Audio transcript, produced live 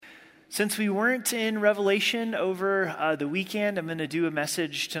Since we weren't in Revelation over the weekend, I'm going to do a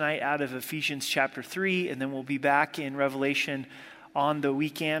message tonight out of Ephesians chapter 3, and then we'll be back in Revelation on the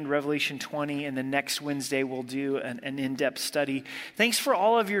weekend, Revelation 20, and then next Wednesday we'll do an in-depth study. Thanks for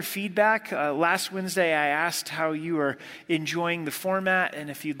all of your feedback. Last Wednesday I asked how you are enjoying the format, and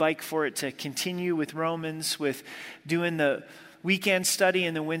if you'd like for it to continue with Romans, with doing the weekend study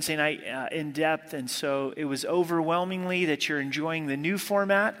and the Wednesday night in depth, and so it was overwhelmingly that you're enjoying the new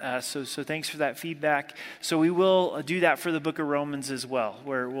format, so thanks for that feedback. So we will do that for the book of Romans as well,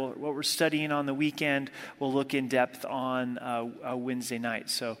 where what we're studying on the weekend, we'll look in depth on a Wednesday night.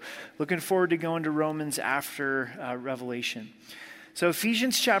 So looking forward to going to Romans after Revelation. So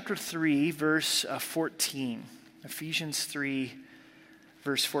Ephesians chapter 3, verse 14. Ephesians 3,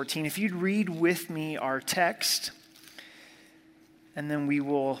 verse 14. If you'd read with me our text, and then we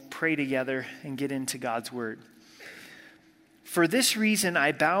will pray together and get into God's word. For this reason,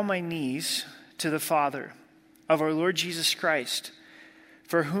 I bow my knees to the Father of our Lord Jesus Christ,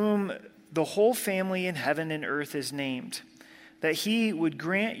 for whom the whole family in heaven and earth is named, that he would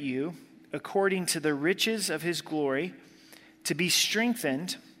grant you, according to the riches of his glory, to be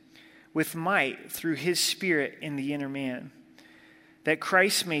strengthened with might through his Spirit in the inner man, that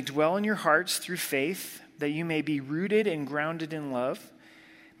Christ may dwell in your hearts through faith, that you may be rooted and grounded in love,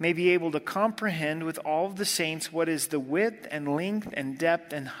 may be able to comprehend with all of the saints what is the width and length and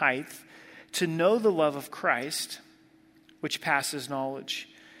depth and height, to know the love of Christ, which passes knowledge,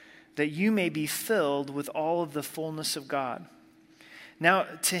 that you may be filled with all of the fullness of God. Now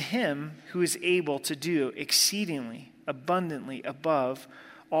to him who is able to do exceedingly abundantly above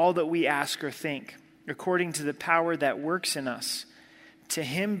all that we ask or think, according to the power that works in us, to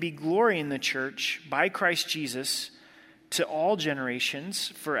him be glory in the church by Christ Jesus to all generations,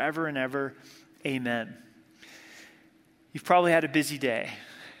 forever and ever. Amen. You've probably had a busy day.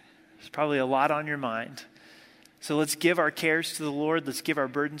 There's probably a lot on your mind. So let's give our cares to the Lord. Let's give our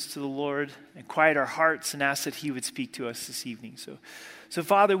burdens to the Lord and quiet our hearts and ask that he would speak to us this evening. So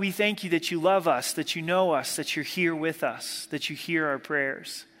Father, we thank you that you love us, that you know us, that you're here with us, that you hear our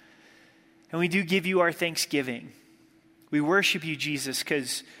prayers. And we do give you our thanksgiving. We worship you, Jesus,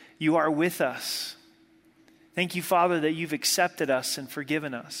 because you are with us. Thank you, Father, that you've accepted us and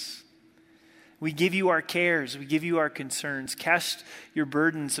forgiven us. We give you our cares. We give you our concerns. Cast your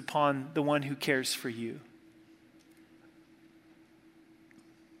burdens upon the one who cares for you.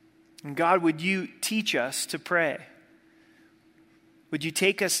 And God, would you teach us to pray? Would you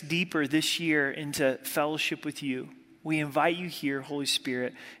take us deeper this year into fellowship with you? We invite you here, Holy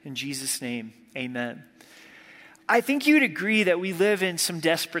Spirit, in Jesus' name, amen. I think you'd agree that we live in some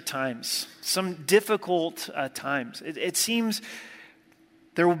desperate times, some difficult times. It seems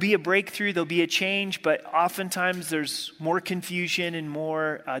there will be a breakthrough, there'll be a change, but oftentimes there's more confusion and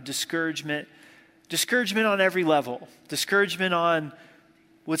more discouragement. Discouragement on every level. Discouragement on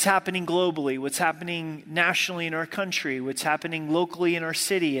what's happening globally, what's happening nationally in our country, what's happening locally in our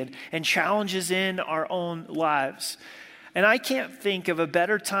city, and challenges in our own lives. And I can't think of a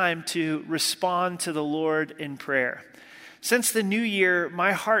better time to respond to the Lord in prayer. Since the new year,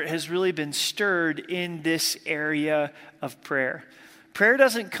 my heart has really been stirred in this area of prayer. Prayer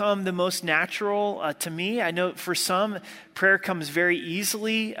doesn't come the most natural to me. I know for some, prayer comes very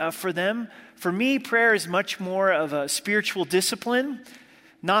easily for them. For me, prayer is much more of a spiritual discipline.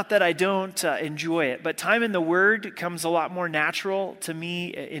 Not that I don't enjoy it, but time in the Word comes a lot more natural to me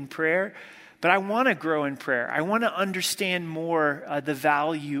in prayer. But I want to grow in prayer. I want to understand more the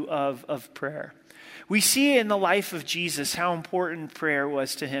value of prayer. We see in the life of Jesus how important prayer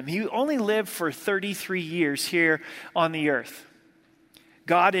was to him. He only lived for 33 years here on the earth.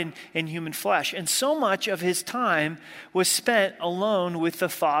 God in human flesh. And so much of his time was spent alone with the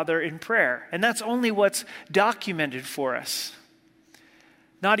Father in prayer. And that's only what's documented for us.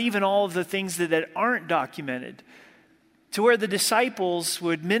 Not even all of the things that aren't documented. To where the disciples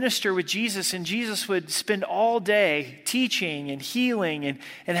would minister with Jesus, and Jesus would spend all day teaching and healing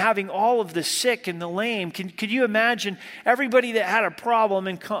and having all of the sick and the lame. Could you imagine everybody that had a problem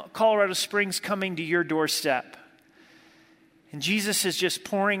in Colorado Springs coming to your doorstep? And Jesus is just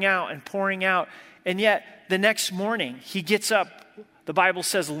pouring out. And yet the next morning he gets up, the Bible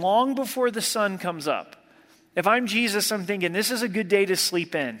says, long before the sun comes up. If I'm Jesus, I'm thinking, this is a good day to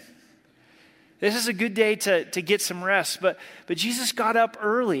sleep in. This is a good day to get some rest. But Jesus got up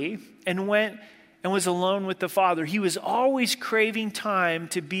early and went and was alone with the Father. He was always craving time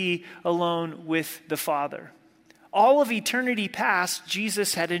to be alone with the Father. All of eternity past,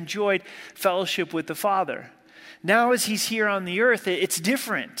 Jesus had enjoyed fellowship with the Father. Now as he's here on the earth, it's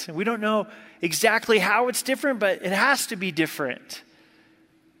different. We don't know exactly how it's different, but it has to be different.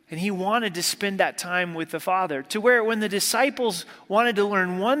 And he wanted to spend that time with the Father, to where when the disciples wanted to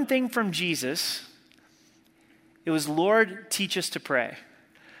learn one thing from Jesus, it was, Lord, teach us to pray.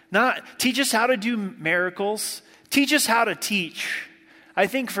 Not teach us how to do miracles, teach us how to teach. I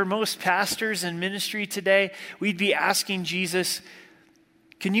think for most pastors in ministry today, we'd be asking Jesus,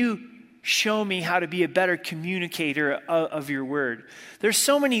 can you show me how to be a better communicator of your word? There's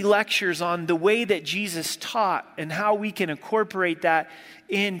so many lectures on the way that Jesus taught and how we can incorporate that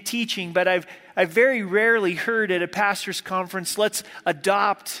in teaching, but I've very rarely heard at a pastor's conference, let's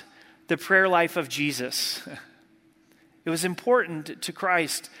adopt the prayer life of Jesus. It was important to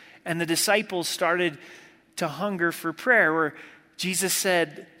Christ, and the disciples started to hunger for prayer, where Jesus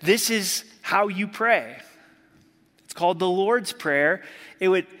said, this is how you pray. It's called the Lord's Prayer. It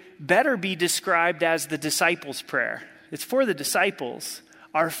would better be described as the disciples' prayer. It's for the disciples.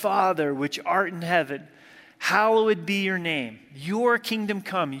 Our Father, which art in heaven, hallowed be your name. Your kingdom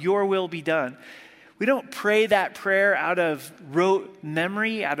come, your will be done. We don't pray that prayer out of rote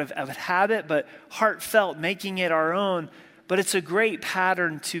memory, out of habit, but heartfelt, making it our own. But it's a great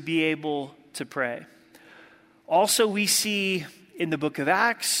pattern to be able to pray. Also, we see in the book of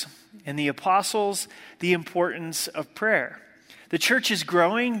Acts and the apostles the importance of prayer. The church is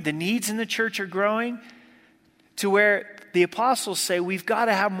growing. The needs in the church are growing to where the apostles say we've got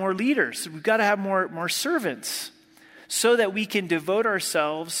to have more leaders. We've got to have more servants so that we can devote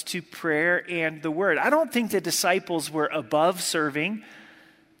ourselves to prayer and the word. I don't think the disciples were above serving.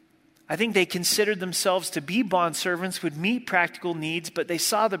 I think they considered themselves to be bondservants, would meet practical needs, but they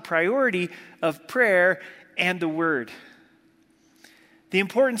saw the priority of prayer and the word. The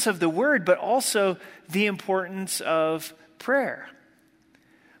importance of the word, but also the importance of prayer.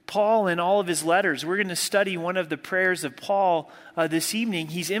 Paul, in all of his letters, we're going to study one of the prayers of Paul this evening.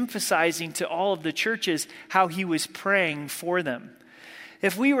 He's emphasizing to all of the churches how he was praying for them.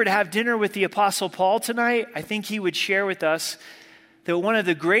 If we were to have dinner with the Apostle Paul tonight, I think he would share with us that one of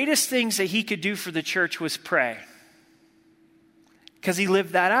the greatest things that he could do for the church was pray, because he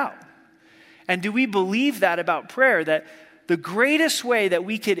lived that out. And do we believe that about prayer, that the greatest way that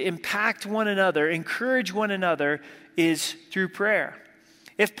we could impact one another, encourage one another, is through prayer?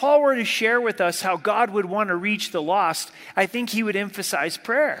 If Paul were to share with us how God would want to reach the lost, I think he would emphasize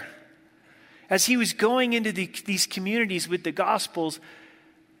prayer. As he was going into these communities with the Gospels,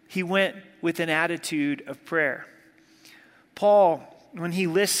 he went with an attitude of prayer. Paul, when he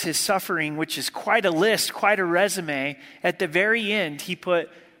lists his suffering, which is quite a list, quite a resume, at the very end he put,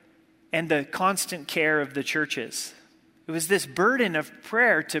 and the constant care of the churches. It was this burden of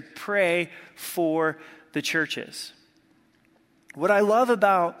prayer to pray for the churches. What I love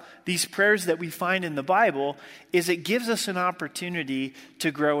about these prayers that we find in the Bible is it gives us an opportunity to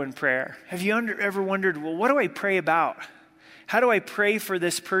grow in prayer. Have you ever wondered, well, what do I pray about? How do I pray for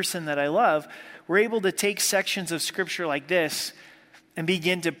this person that I love? We're able to take sections of scripture like this and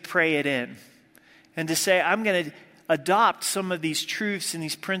begin to pray it in. And to say, I'm going to adopt some of these truths and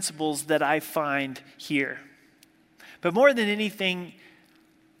these principles that I find here. But more than anything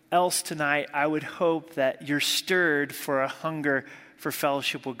else tonight, I would hope that you're stirred for a hunger for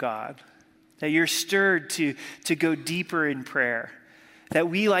fellowship with God. That you're stirred to go deeper in prayer. That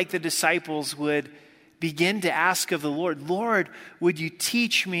we, like the disciples, would begin to ask of the Lord, Lord, would you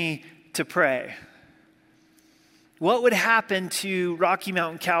teach me to pray? What would happen to Rocky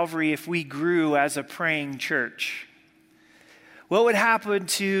Mountain Calvary if we grew as a praying church? What would happen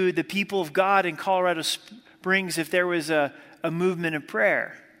to the people of God in Colorado Springs if there was a movement of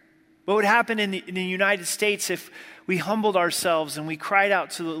prayer? What would happen in the United States if we humbled ourselves and we cried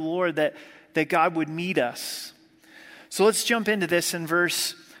out to the Lord that God would meet us? So let's jump into this in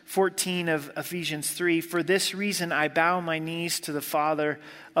verse 14 of Ephesians 3. For this reason I bow my knees to the Father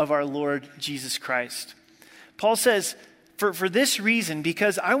of our Lord Jesus Christ. Paul says, for this reason,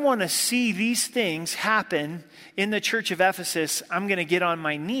 because I want to see these things happen in the church of Ephesus, I'm going to get on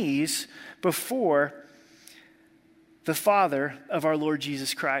my knees before the Father of our Lord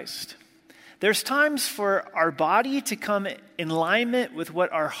Jesus Christ. There's times for our body to come in alignment with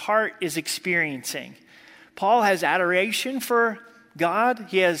what our heart is experiencing. Paul has adoration for God.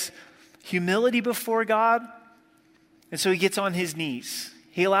 He has humility before God. And so he gets on his knees.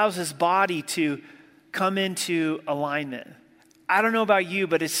 He allows his body to come into alignment. I don't know about you,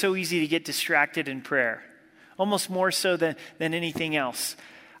 but it's so easy to get distracted in prayer. Almost more so than anything else.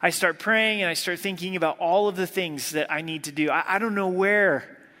 I start praying and I start thinking about all of the things that I need to do. I don't know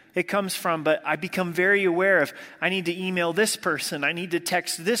where it comes from, but I become very aware of, I need to email this person. I need to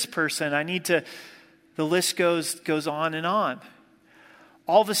text this person. The list goes on and on.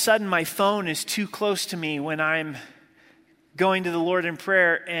 All of a sudden, my phone is too close to me when I'm going to the Lord in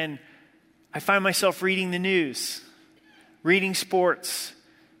prayer, and I find myself reading the news, reading sports,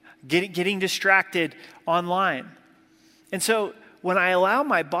 getting distracted online. And so when I allow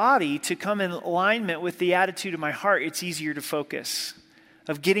my body to come in alignment with the attitude of my heart, it's easier to focus,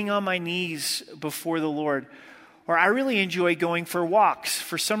 of getting on my knees before the Lord. Or I really enjoy going for walks.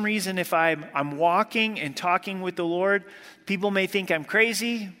 For some reason, if I'm walking and talking with the Lord, people may think I'm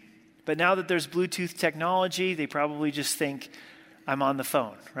crazy, but now that there's Bluetooth technology, they probably just think I'm on the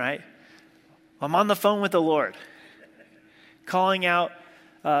phone, right? I'm on the phone with the Lord, calling out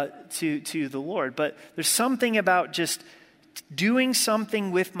to the Lord. But there's something about just doing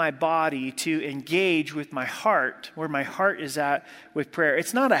something with my body to engage with my heart, where my heart is at with prayer.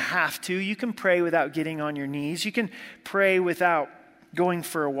 It's not a have to. You can pray without getting on your knees. You can pray without going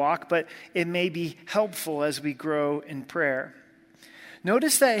for a walk, but it may be helpful as we grow in prayer.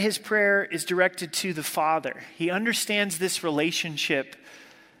 Notice that his prayer is directed to the Father. He understands this relationship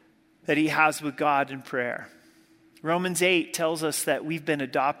that he has with God in prayer. Romans 8 tells us that we've been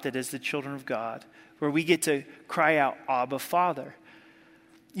adopted as the children of God, where we get to cry out, Abba, Father.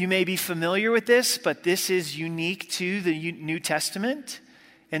 You may be familiar with this, but this is unique to the New Testament.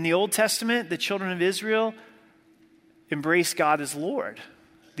 In the Old Testament, the children of Israel embrace God as Lord,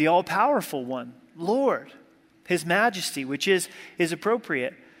 the all-powerful one, Lord, his majesty, which is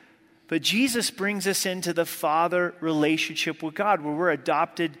appropriate. But Jesus brings us into the Father relationship with God, where we're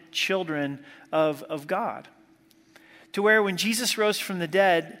adopted children of God. To where when Jesus rose from the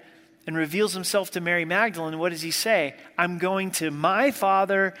dead and reveals himself to Mary Magdalene, what does he say? I'm going to my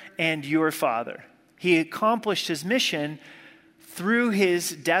Father and your Father. He accomplished his mission through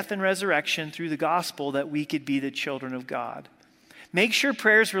his death and resurrection, through the gospel, that we could be the children of God. Make sure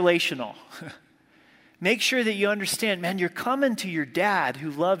prayer is relational. Make sure that you understand, man, you're coming to your dad who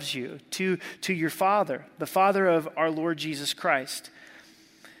loves you, to your Father, the Father of our Lord Jesus Christ,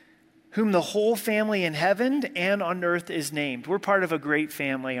 whom the whole family in heaven and on earth is named. We're part of a great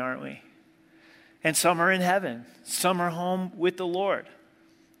family, aren't we? And some are in heaven. Some are home with the Lord.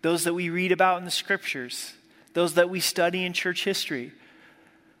 Those that we read about in the scriptures. Those that we study in church history.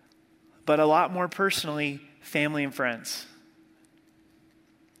 But a lot more personally, family and friends.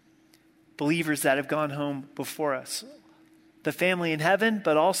 Believers that have gone home before us. The family in heaven,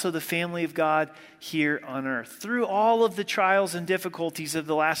 but also the family of God here on earth. Through all of the trials and difficulties of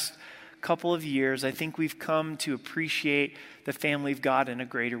the last couple of years, I think we've come to appreciate the family of God in a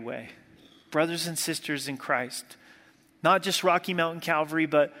greater way. Brothers and sisters in Christ. Not just Rocky Mountain Calvary,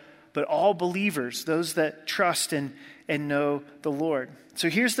 but all believers, those that trust and know the Lord. So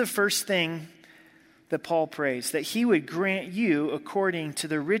here's the first thing that Paul prays, that he would grant you, according to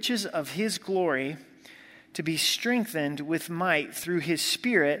the riches of his glory, to be strengthened with might through his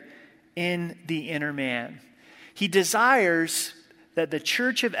Spirit in the inner man. He desires that the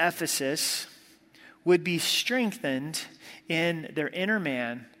church of Ephesus would be strengthened in their inner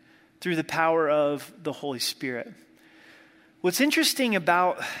man through the power of the Holy Spirit. What's interesting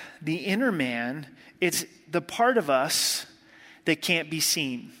about the inner man, it's the part of us that can't be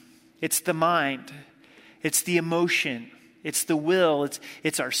seen. It's the mind. It's the emotion. It's the will.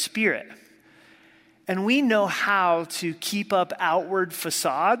 It's our spirit. And we know how to keep up outward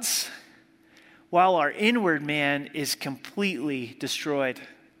facades while our inward man is completely destroyed.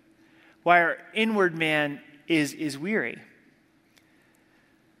 While our inward man is weary.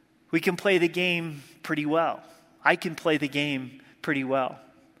 We can play the game pretty well. I can play the game pretty well.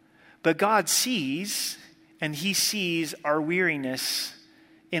 But God sees, and he sees our weariness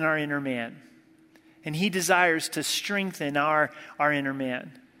in our inner man. And he desires to strengthen our inner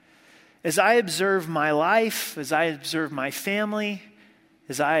man. As I observe my life, as I observe my family,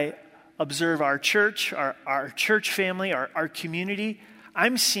 as I observe our church, our church family, our community,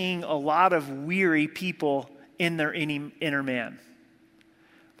 I'm seeing a lot of weary people in their inner man.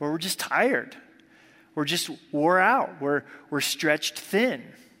 Where we're just tired. We're just wore out. We're stretched thin.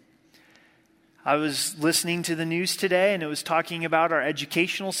 I was listening to the news today, and it was talking about our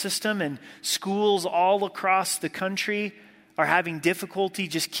educational system, and schools all across the country are having difficulty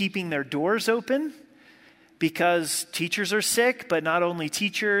just keeping their doors open because teachers are sick, but not only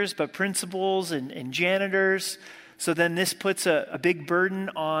teachers, but principals and janitors. So then this puts a big burden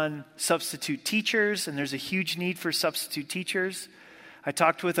on substitute teachers, and there's a huge need for substitute teachers. I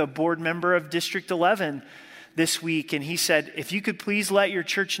talked with a board member of District 11 this week, and he said, if you could please let your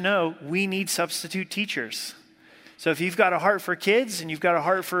church know, we need substitute teachers. So if you've got a heart for kids and you've got a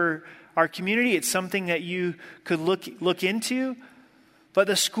heart for our community, it's something that you could look into. But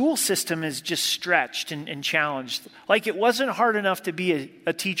the school system is just stretched and challenged. Like it wasn't hard enough to be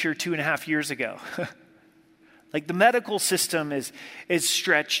a teacher 2.5 years ago. Like the medical system is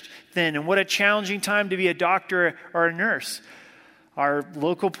stretched thin. And what a challenging time to be a doctor or a nurse. Our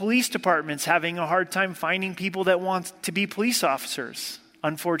local police department's having a hard time finding people that want to be police officers,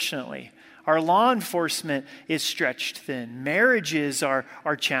 unfortunately. Our law enforcement is stretched thin. Marriages are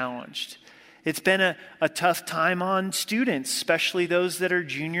challenged. It's been a tough time on students, especially those that are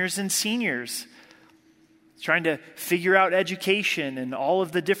juniors and seniors, trying to figure out education and all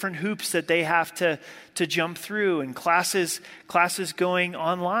of the different hoops that they have to jump through, and classes going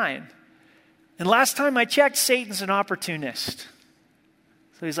online. And last time I checked, Satan's an opportunist.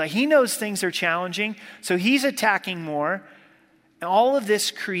 So he's like, he knows things are challenging, so he's attacking more. And all of this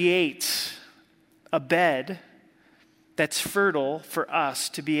creates a bed that's fertile for us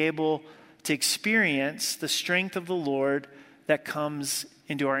to be able to experience the strength of the Lord that comes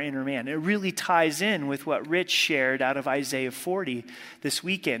into our inner man. It really ties in with what Rich shared out of Isaiah 40 this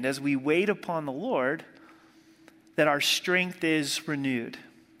weekend. As we wait upon the Lord, that our strength is renewed.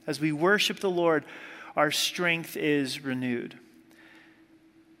 As we worship the Lord, our strength is renewed.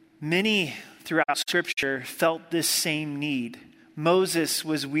 Many throughout Scripture felt this same need. Moses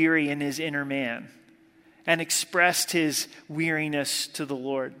was weary in his inner man and expressed his weariness to the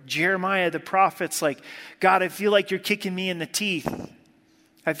Lord. Jeremiah, the prophet's like, God, I feel like you're kicking me in the teeth.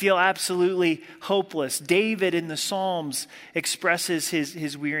 I feel absolutely hopeless. David in the Psalms expresses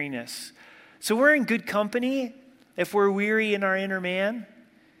his weariness. So we're in good company if we're weary in our inner man.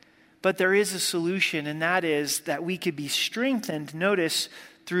 But there is a solution, and that is that we could be strengthened, notice,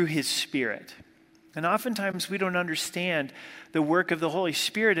 through his Spirit. And oftentimes we don't understand the work of the Holy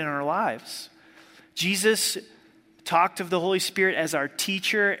Spirit in our lives. Jesus talked of the Holy Spirit as our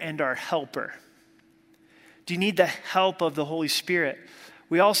teacher and our helper. Do you need the help of the Holy Spirit?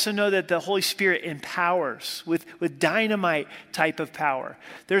 We also know that the Holy Spirit empowers with dynamite type of power.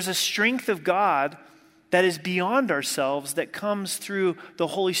 There's a strength of God that is beyond ourselves that comes through the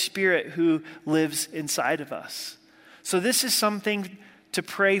Holy Spirit who lives inside of us. So this is something to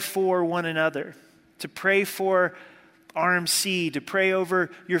pray for one another, to pray for RMC, to pray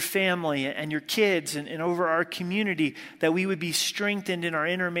over your family and your kids and over our community, that we would be strengthened in our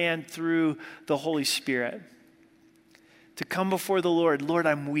inner man through the Holy Spirit. To come before the Lord, Lord,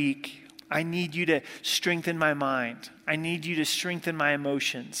 I'm weak. I need you to strengthen my mind. I need you to strengthen my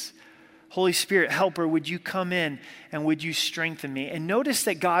emotions. Holy Spirit, helper, would you come in and would you strengthen me? And notice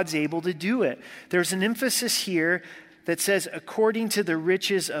that God's able to do it. There's an emphasis here that says, according to the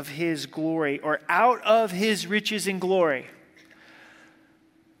riches of his glory, or out of his riches and glory.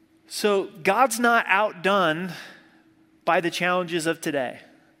 So God's not outdone by the challenges of today.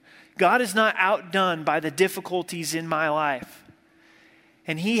 God is not outdone by the difficulties in my life.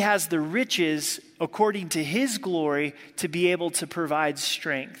 And he has the riches, according to his glory, to be able to provide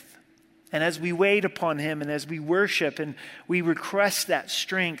strength. And as we wait upon him and as we worship and we request that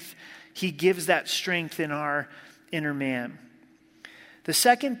strength, he gives that strength in our inner man. The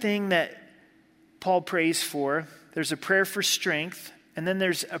second thing that Paul prays for, there's a prayer for strength, and then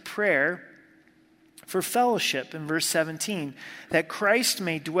there's a prayer for fellowship in verse 17, that Christ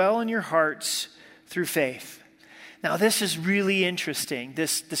may dwell in your hearts through faith. Now this is really interesting,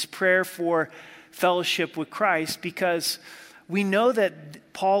 this prayer for fellowship with Christ, because we know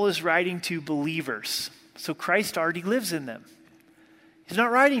that Paul is writing to believers. So Christ already lives in them. He's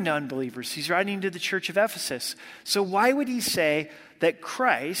not writing to unbelievers. He's writing to the church of Ephesus. So why would he say that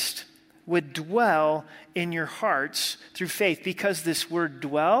Christ would dwell in your hearts through faith? Because this word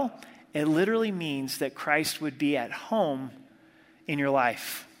dwell, it literally means that Christ would be at home in your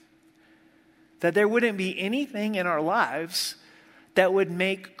life. That there wouldn't be anything in our lives that would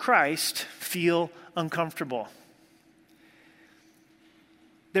make Christ feel uncomfortable.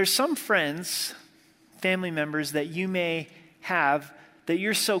 There's some friends, family members that you may have that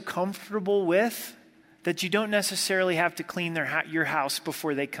you're so comfortable with that you don't necessarily have to clean your house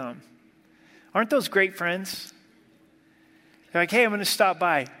before they come. Aren't those great friends? They're like, hey, I'm going to stop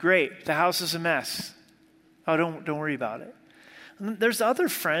by. Great, the house is a mess. Oh, don't worry about it. And there's other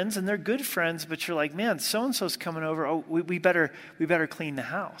friends, and they're good friends, but you're like, man, so-and-so's coming over. Oh, we better clean the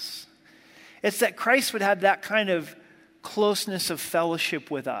house. It's that Christ would have that kind of closeness of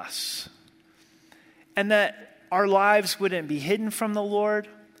fellowship with us. And that our lives wouldn't be hidden from the Lord,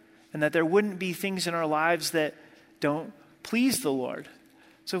 and that there wouldn't be things in our lives that don't please the Lord.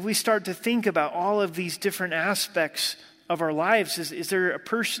 So if we start to think about all of these different aspects of our lives, is there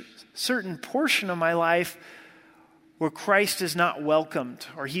a certain portion of my life where Christ is not welcomed,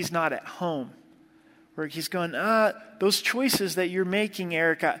 or he's not at home, where he's going, those choices that you're making,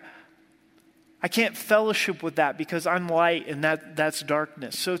 Eric, I can't fellowship with that because I'm light and that's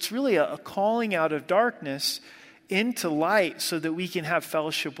darkness. So it's really a calling out of darkness into light so that we can have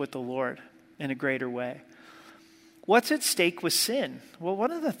fellowship with the Lord in a greater way. What's at stake with sin? Well,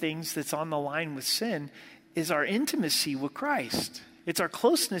 one of the things that's on the line with sin is our intimacy with Christ. It's our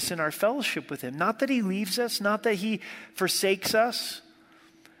closeness and our fellowship with him. Not that he leaves us, not that he forsakes us,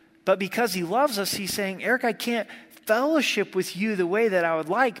 but because he loves us, he's saying, Eric, I can't fellowship with you the way that I would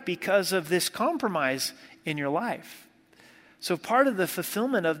like because of this compromise in your life. So part of the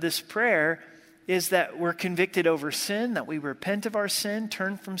fulfillment of this prayer is that we're convicted over sin, that we repent of our sin,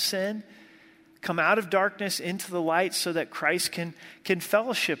 turn from sin, come out of darkness into the light so that Christ can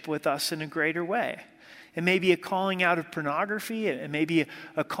fellowship with us in a greater way. It may be a calling out of pornography. It may be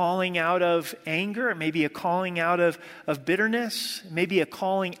a calling out of anger. It may be a calling out of bitterness. It may be a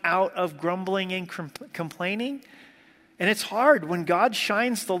calling out of grumbling and complaining. And it's hard. When God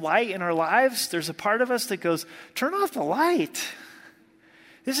shines the light in our lives, there's a part of us that goes, turn off the light.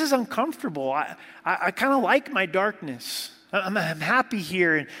 This is uncomfortable. I kind of like my darkness. I'm happy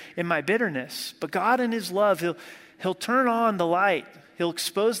here in my bitterness. But God in his love, he'll turn on the light. He'll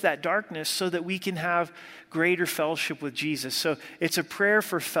expose that darkness so that we can have greater fellowship with Jesus. So it's a prayer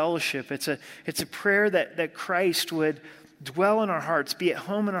for fellowship. It's a prayer that Christ would dwell in our hearts, be at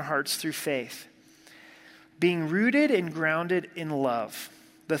home in our hearts through faith. Being rooted and grounded in love.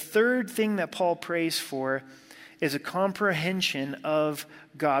 The third thing that Paul prays for is a comprehension of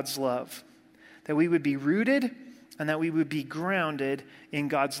God's love. That we would be rooted and that we would be grounded in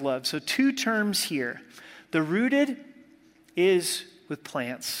God's love. So 2 terms here. The rooted is with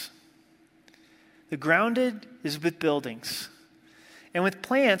plants. The grounded is with buildings. And with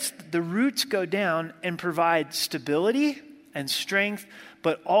plants, the roots go down and provide stability and strength,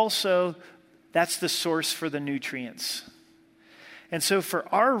 but also that's the source for the nutrients. And so for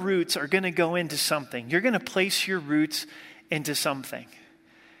our roots are going to go into something. You're going to place your roots into something.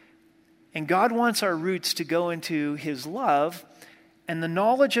 And God wants our roots to go into his love, and the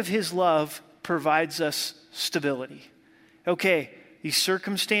knowledge of his love provides us stability. Okay, these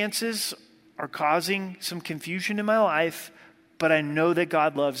circumstances are causing some confusion in my life, but I know that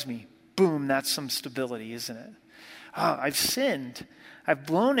God loves me. Boom, that's some stability, isn't it? I've sinned. I've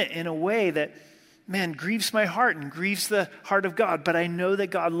blown it in a way that, man, grieves my heart and grieves the heart of God, but I know that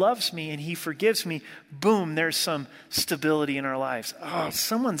God loves me and he forgives me. Boom, there's some stability in our lives.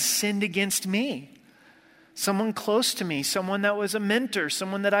 Someone sinned against me. Someone close to me, someone that was a mentor,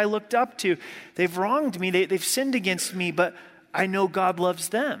 someone that I looked up to. They've wronged me, they've sinned against me, but I know God loves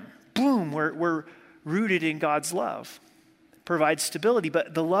them. Boom, we're rooted in God's love. Provides stability,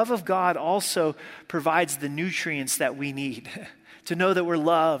 but the love of God also provides the nutrients that we need. To know that we're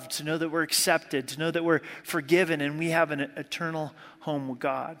loved, to know that we're accepted, to know that we're forgiven, and we have an eternal home with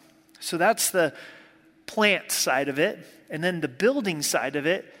God. So that's the plant side of it. And then the building side of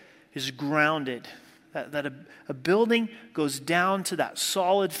it is grounded. That a building goes down to that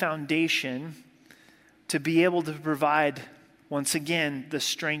solid foundation to be able to provide, once again, the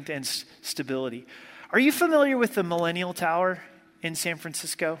strength and stability. Are you familiar with the Millennial Tower in San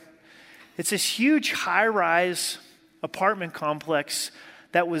Francisco? It's this huge high-rise apartment complex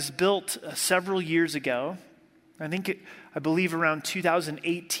that was built several years ago. I believe around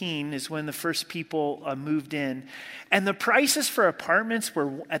 2018 is when the first people moved in. And the prices for apartments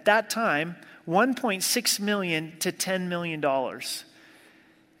were, at that time, $1.6 million to $10 million.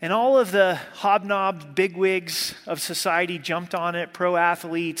 And all of the hobnob bigwigs of society jumped on it, pro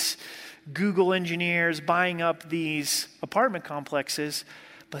athletes, Google engineers buying up these apartment complexes.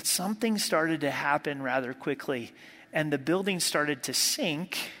 But something started to happen rather quickly. And the building started to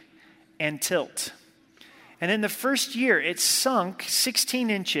sink and tilt. And in the first year, it sunk 16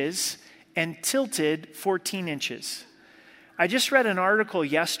 inches and tilted 14 inches. I just read an article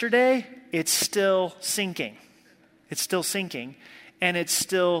yesterday. It's still sinking. It's still sinking, and it's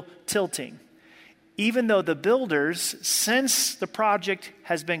still tilting. Even though the builders, since the project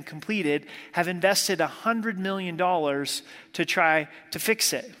has been completed, have invested $100 million to try to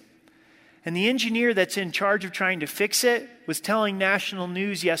fix it. And the engineer that's in charge of trying to fix it was telling national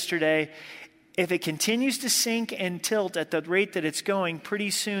news yesterday, if it continues to sink and tilt at the rate that it's going, pretty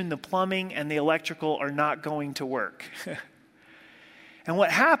soon the plumbing and the electrical are not going to work. And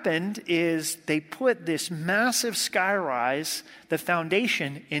what happened is they put this massive skyrise, the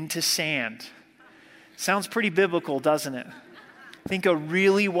foundation, into sand. Sounds pretty biblical, doesn't it? I think a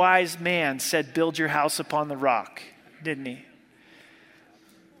really wise man said, build your house upon the rock, didn't he?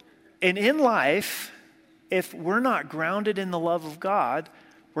 And in life, if we're not grounded in the love of God,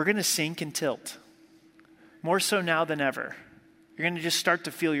 we're going to sink and tilt. More so now than ever. You're going to just start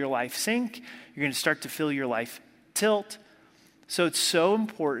to feel your life sink. You're going to start to feel your life tilt. So it's so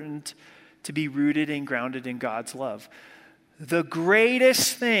important to be rooted and grounded in God's love. The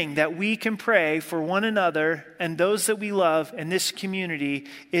greatest thing that we can pray for one another and those that we love in this community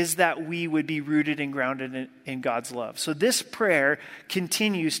is that we would be rooted and grounded in God's love. So this prayer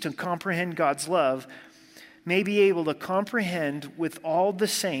continues to comprehend God's love, may be able to comprehend with all the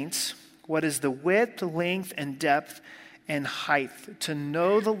saints what is the width, length, and depth and height, to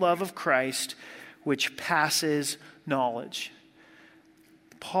know the love of Christ which passes knowledge.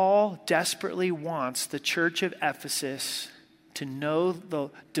 Paul desperately wants the church of Ephesus to know the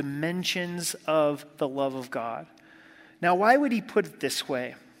dimensions of the love of God. Now, why would he put it this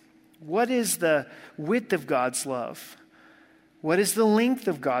way? What is the width of God's love? What is the length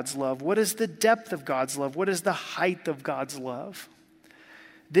of God's love? What is the depth of God's love? What is the height of God's love?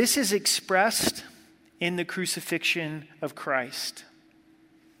 This is expressed in the crucifixion of Christ.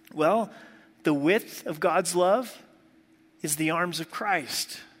 Well, the width of God's love is the arms of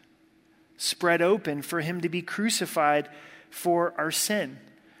Christ, spread open for him to be crucified for our sin.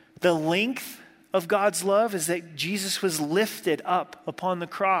 The length of God's love is that Jesus was lifted up upon the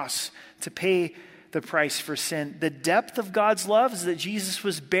cross to pay the price for sin. The depth of God's love is that Jesus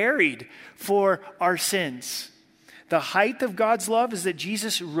was buried for our sins. The height of God's love is that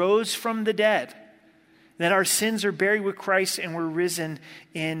Jesus rose from the dead, that our sins are buried with Christ and we're risen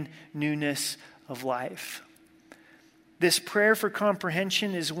in newness of life. This prayer for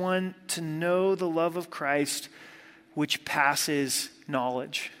comprehension is one to know the love of Christ which passes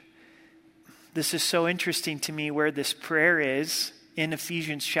knowledge. This is so interesting to me where this prayer is in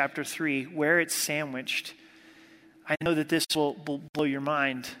Ephesians chapter 3, where it's sandwiched. I know that this will blow your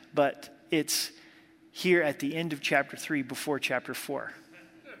mind, but it's here at the end of chapter 3 before chapter 4.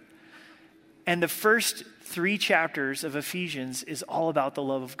 And the first 3 chapters of Ephesians is all about the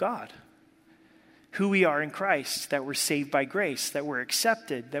love of God. Who we are in Christ, that we're saved by grace, that we're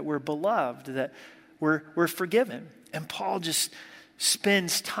accepted, that we're beloved, that we're forgiven. And Paul just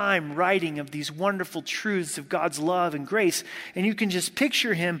spends time writing of these wonderful truths of God's love and grace. And you can just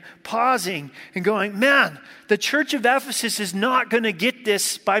picture him pausing and going, man, the church of Ephesus is not going to get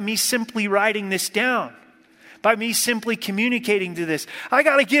this by me simply writing this down, by me simply communicating to this. I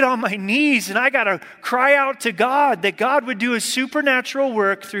got to get on my knees and I got to cry out to God that God would do a supernatural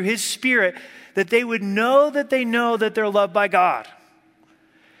work through his Spirit, that they would know that they're loved by God.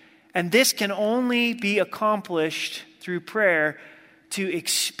 And this can only be accomplished through prayer to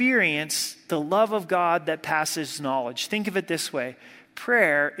experience the love of God that passes knowledge. Think of it this way.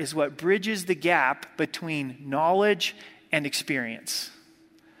 Prayer is what bridges the gap between knowledge and experience.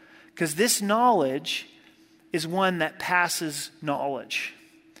 Because this knowledge is one that passes knowledge.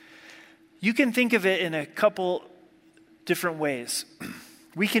 You can think of it in a couple different ways.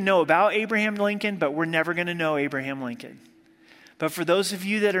 We can know about Abraham Lincoln, but we're never going to know Abraham Lincoln. But for those of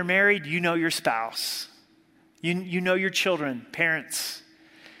you that are married, you know your spouse. You know your children, parents.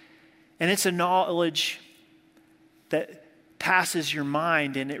 And it's a knowledge that passes your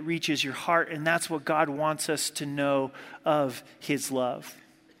mind and it reaches your heart. And that's what God wants us to know of his love.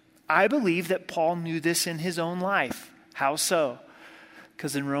 I believe that Paul knew this in his own life. How so?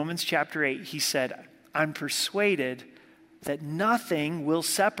 Because in Romans chapter 8, he said, I'm persuaded that nothing will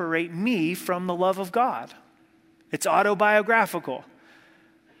separate me from the love of God. It's autobiographical.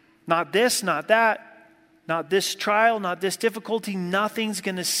 Not this, not that. Not this trial, not this difficulty. Nothing's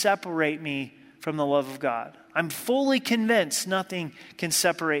going to separate me from the love of God. I'm fully convinced nothing can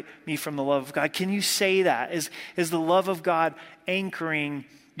separate me from the love of God. Can you say that? Is the love of God anchoring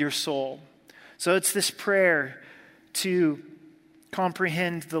your soul? So it's this prayer to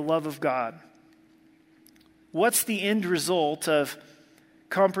comprehend the love of God. What's the end result of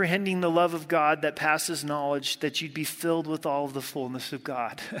comprehending the love of God that passes knowledge, that you'd be filled with all of the fullness of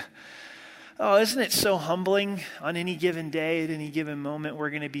God? Oh, isn't it so humbling? On any given day, at any given moment, we're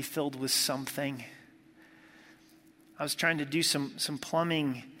going to be filled with something. I was trying to do some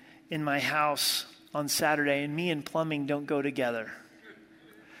plumbing in my house on Saturday, and me and plumbing don't go together.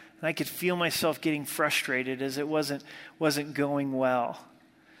 And I could feel myself getting frustrated as it wasn't going well.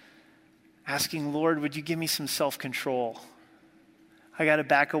 Asking, Lord, would you give me some self-control? I got to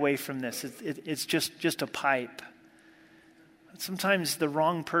back away from this. It's just a pipe. Sometimes the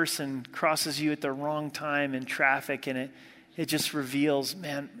wrong person crosses you at the wrong time in traffic, and it just reveals,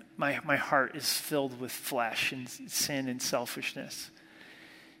 man, my heart is filled with flesh and sin and selfishness.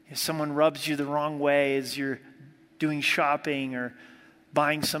 If someone rubs you the wrong way as you're doing shopping or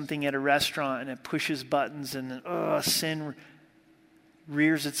buying something at a restaurant, and it pushes buttons, and sin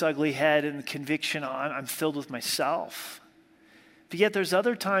rears its ugly head, and the conviction, I'm filled with myself. But yet there's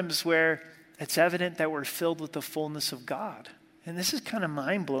other times where it's evident that we're filled with the fullness of God. And this is kind of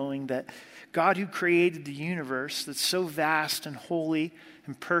mind-blowing that God who created the universe that's so vast and holy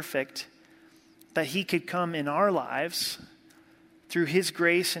and perfect, that he could come in our lives through his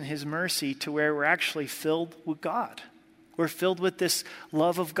grace and his mercy to where we're actually filled with God. We're filled with this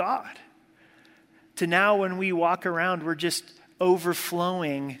love of God. To now when we walk around, we're just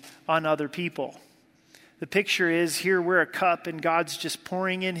overflowing on other people. The picture is here we're a cup and God's just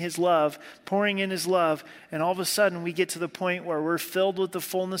pouring in his love, and all of a sudden we get to the point where we're filled with the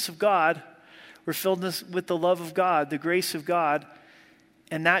fullness of God. We're filled with the love of God, the grace of God,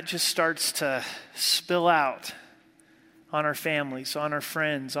 and that just starts to spill out on our families, on our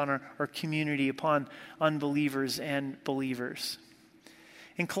friends, on our community, upon unbelievers and believers.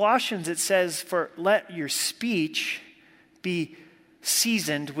 In Colossians it says, "For let your speech be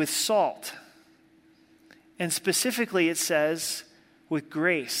seasoned with salt." And specifically it says, with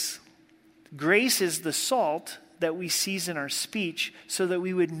grace. Grace is the salt that we season our speech so that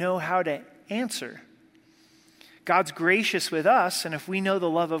we would know how to answer. God's gracious with us, and if we know the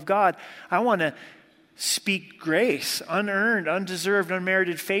love of God, I want to speak grace, unearned, undeserved,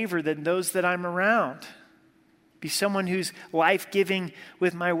 unmerited favor than those that I'm around. Be someone who's life-giving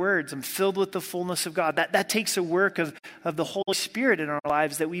with my words. I'm filled with the fullness of God. That takes a work of the Holy Spirit in our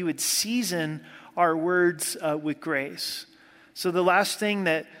lives, that we would season our words with grace. So the last thing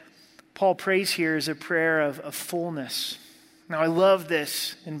that Paul prays here is a prayer of fullness. Now I love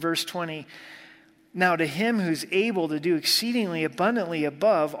this in verse 20. Now to him who's able to do exceedingly abundantly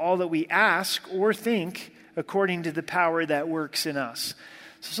above all that we ask or think, according to the power that works in us.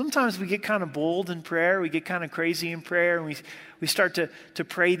 So sometimes we get kind of bold in prayer. We get kind of crazy in prayer. And we start to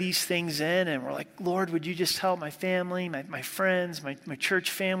pray these things in. And we're like, Lord, would you just help my family, my friends, my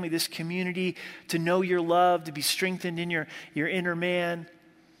church family, this community to know your love, to be strengthened in your inner man.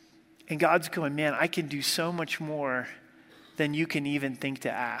 And God's going, man, I can do so much more than you can even think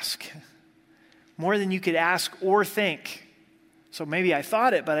to ask. More than you could ask or think. So maybe I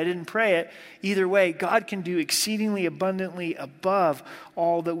thought it, but I didn't pray it. Either way, God can do exceedingly abundantly above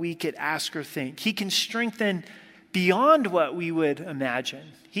all that we could ask or think. He can strengthen beyond what we would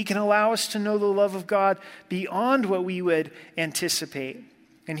imagine. He can allow us to know the love of God beyond what we would anticipate.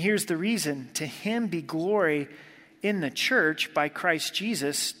 And here's the reason. To him be glory in the church by Christ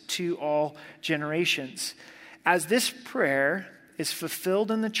Jesus to all generations. As this prayer is fulfilled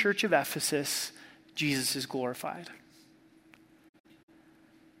in the church of Ephesus, Jesus is glorified.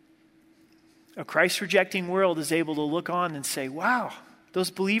 A Christ-rejecting world is able to look on and say, wow,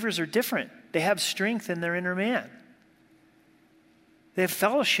 those believers are different. They have strength in their inner man. They have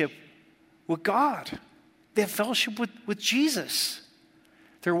fellowship with God. They have fellowship with Jesus.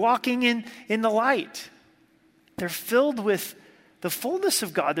 They're walking in the light. They're filled with the fullness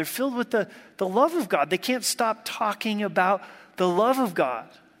of God. They're filled with the love of God. They can't stop talking about the love of God,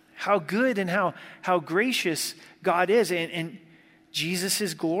 how good and how gracious God is. And Jesus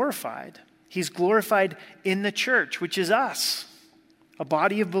is glorified. He's glorified in the church, which is us, a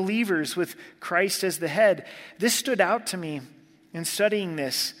body of believers with Christ as the head. This stood out to me in studying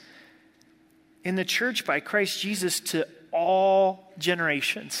this. In the church by Christ Jesus to all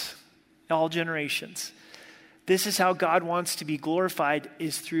generations. All generations. This is how God wants to be glorified,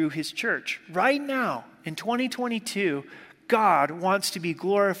 is through his church. Right now, in 2022, God wants to be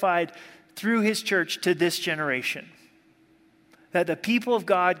glorified through his church to this generation. That the people of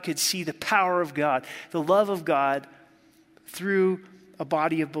God could see the power of God, the love of God through a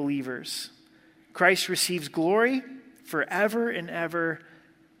body of believers. Christ receives glory forever and ever.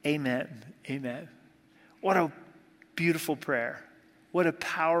 Amen. Amen. What a beautiful prayer. What a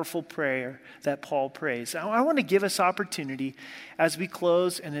powerful prayer that Paul prays. I want to give us opportunity as we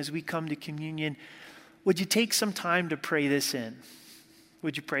close and as we come to communion. Would you take some time to pray this in?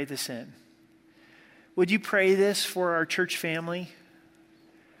 Would you pray this in? Would you pray this for our church family,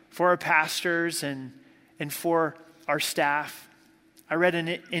 for our pastors, and for our staff? I read an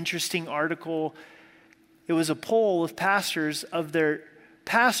interesting article. It was a poll of pastors of their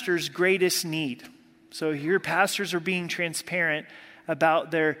pastor's greatest need. So your pastors are being transparent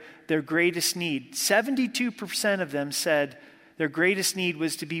about their greatest need. 72% of them said their greatest need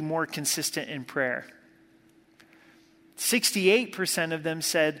was to be more consistent in prayer. 68% of them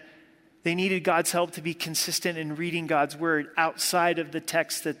said they needed God's help to be consistent in reading God's word outside of the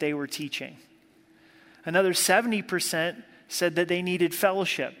text that they were teaching. Another 70% said that they needed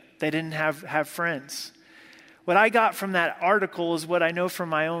fellowship. They didn't have friends. What I got from that article is what I know from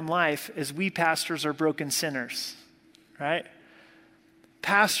my own life is we pastors are broken sinners, right?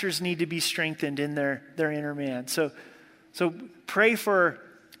 Pastors need to be strengthened in their inner man. So pray for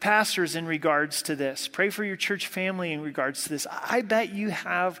pastors in regards to this. Pray for your church family in regards to this. I bet you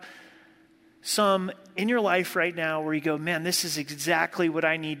have some in your life right now where you go, man, this is exactly what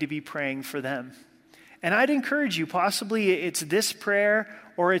I need to be praying for them. And I'd encourage you, possibly it's this prayer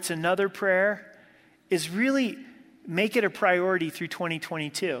or it's another prayer, is really make it a priority through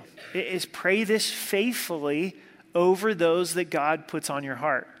 2022. Is pray this faithfully over those that God puts on your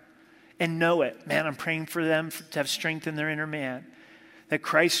heart. And know it. Man, I'm praying for them to have strength in their inner man. That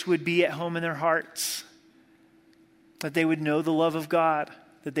Christ would be at home in their hearts. That they would know the love of God.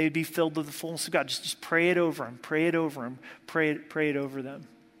 That they would be filled with the fullness of God. Just pray it over them. Pray it over them. Pray it over them.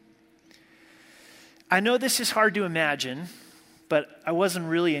 I know this is hard to imagine, but I wasn't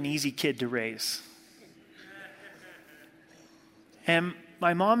really an easy kid to raise. And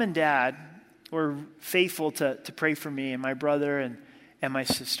my mom and dad were faithful to pray for me and my brother and my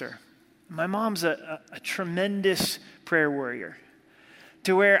sister. My mom's a tremendous prayer warrior,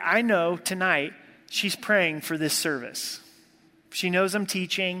 to where I know tonight she's praying for this service. She knows I'm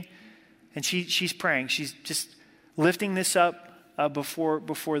teaching, and she's praying. She's just lifting this up before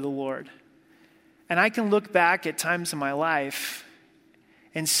the Lord. And I can look back at times in my life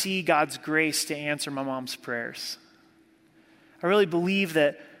and see God's grace to answer my mom's prayers. I really believe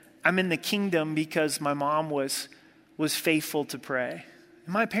that I'm in the kingdom because my mom was faithful to pray.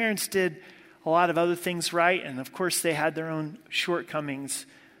 And my parents did a lot of other things right, and of course they had their own shortcomings.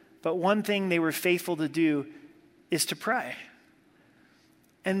 But one thing they were faithful to do is to pray.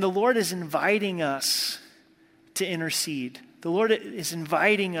 And the Lord is inviting us to intercede. The Lord is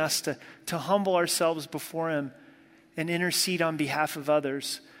inviting us to humble ourselves before Him and intercede on behalf of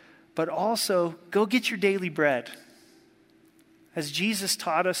others. But also, go get your daily bread. As Jesus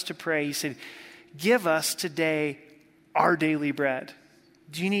taught us to pray, He said, give us today our daily bread.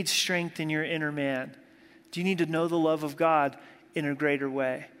 Do you need strength in your inner man? Do you need to know the love of God in a greater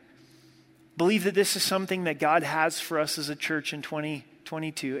way? Believe that this is something that God has for us as a church in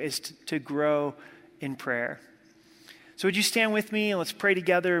 2022, is to grow in prayer. So would you stand with me and let's pray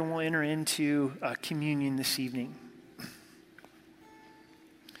together, and we'll enter into communion this evening.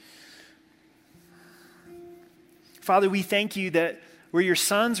 Father, we thank you that we're your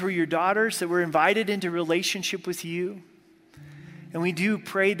sons, we're your daughters, that we're invited into relationship with you. And we do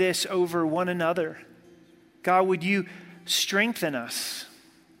pray this over one another. God, would you strengthen us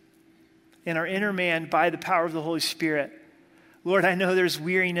in our inner man by the power of the Holy Spirit? Lord, I know there's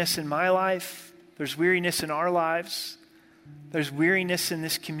weariness in my life. There's weariness in our lives. There's weariness in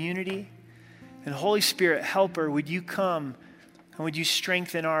this community. And Holy Spirit, helper, would you come and would you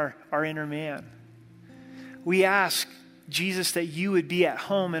strengthen our inner man? We ask, Jesus, that you would be at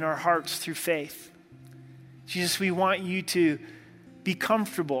home in our hearts through faith. Jesus, we want you to be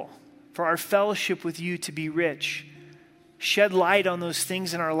comfortable, for our fellowship with you to be rich. Shed light on those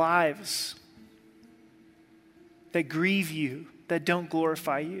things in our lives that grieve you, that don't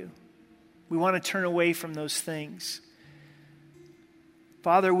glorify you. We want to turn away from those things.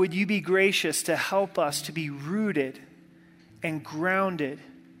 Father, would you be gracious to help us to be rooted and grounded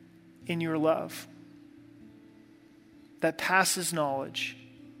in your love that passes knowledge.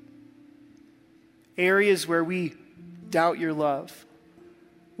 Areas where we doubt your love.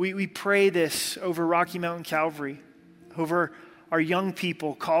 We pray this over Rocky Mountain Calvary, over our young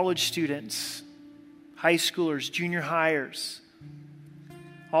people, college students, high schoolers, junior highers,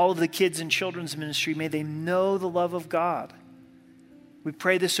 all of the kids in children's ministry. May they know the love of God. We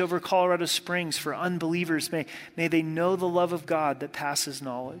pray this over Colorado Springs for unbelievers. May they know the love of God that passes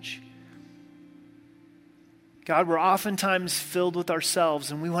knowledge. God, we're oftentimes filled with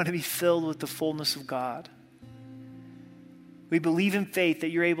ourselves, and we want to be filled with the fullness of God. We believe in faith that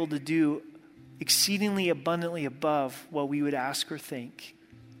you're able to do exceedingly abundantly above what we would ask or think.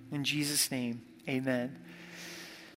 In Jesus' name, amen.